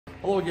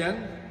Hello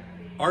again,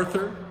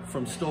 Arthur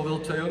from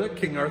Stouffville Toyota.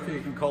 King Arthur,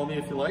 you can call me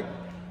if you like.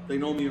 They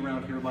know me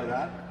around here by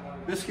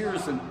that. This here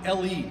is an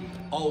LE,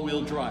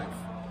 all-wheel drive.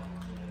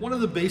 One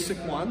of the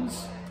basic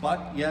ones,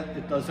 but yet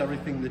it does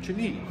everything that you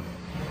need.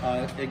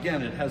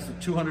 Again, it has the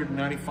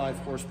 295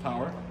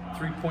 horsepower,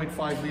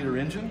 3.5 liter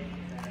engine.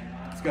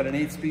 It's got an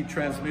 8-speed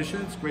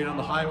transmission. It's great on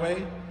the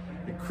highway.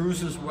 It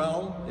cruises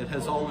well. It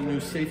has all the new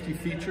safety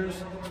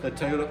features that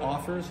Toyota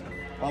offers.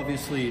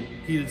 Obviously,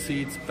 heated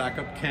seats,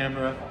 backup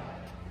camera.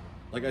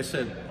 Like I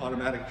said,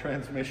 automatic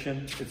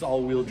transmission. It's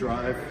all-wheel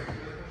drive.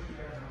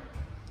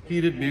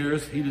 Heated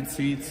mirrors, heated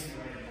seats,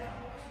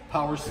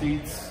 power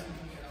seats,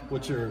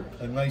 which are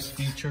a nice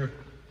feature.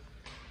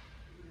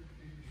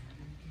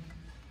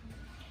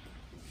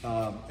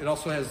 It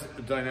also has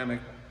a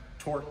dynamic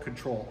torque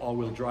control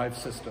all-wheel drive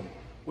system,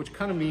 which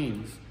kind of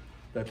means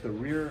that the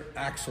rear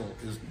axle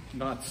is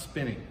not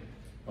spinning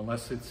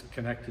unless it's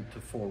connected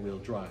to four-wheel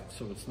drive.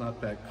 So it's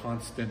not that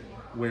constant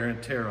wear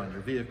and tear on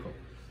your vehicle.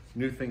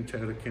 New thing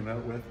Toyota came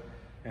out with,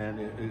 and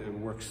it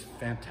works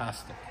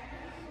fantastic.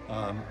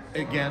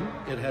 Again,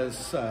 it has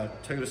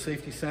Toyota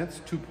Safety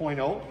Sense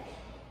 2.0,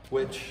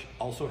 which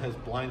also has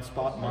blind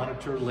spot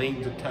monitor,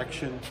 lane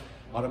detection,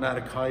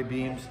 automatic high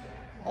beams,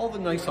 all the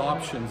nice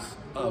options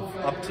of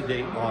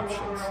up-to-date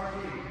options.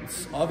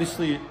 It's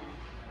obviously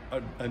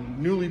a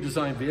newly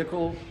designed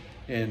vehicle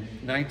in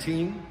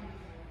 19.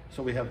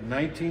 So we have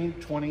 19,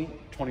 20,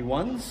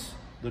 21s.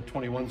 The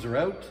 21s are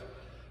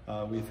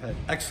out. We've had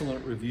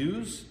excellent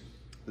reviews.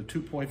 The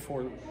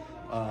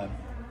 2.4,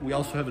 we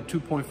also have a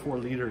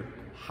 2.4 liter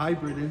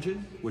hybrid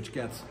engine, which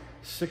gets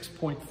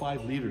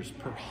 6.5 liters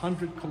per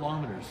 100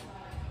 kilometers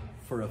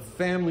for a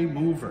family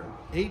mover,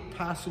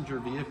 8-passenger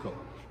vehicle.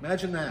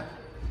 Imagine that.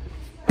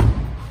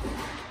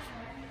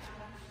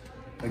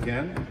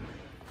 Again,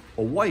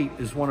 a white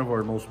is one of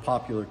our most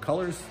popular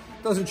colors.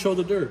 Doesn't show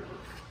the dirt.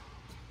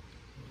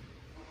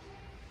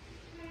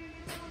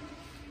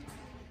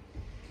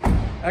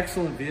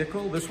 Excellent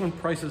vehicle. This one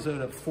prices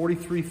out at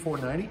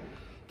 $43,490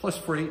 plus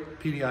freight,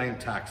 PDI,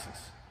 and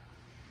taxes.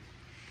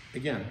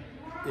 Again,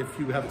 if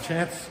you have a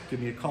chance, give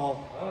me a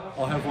call.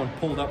 I'll have one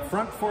pulled up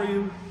front for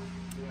you.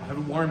 I have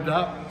it warmed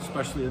up,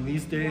 especially in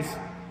these days,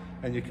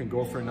 and you can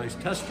go for a nice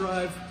test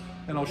drive,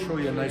 and I'll show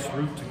you a nice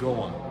route to go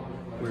on.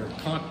 We're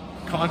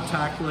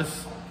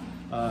contactless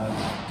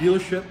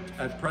dealership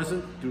at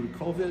present due to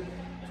COVID,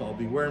 so I'll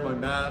be wearing my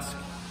mask.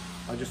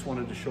 I just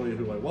wanted to show you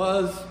who I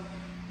was.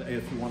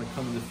 If you want to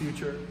come in the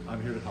future,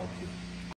 I'm here to help you.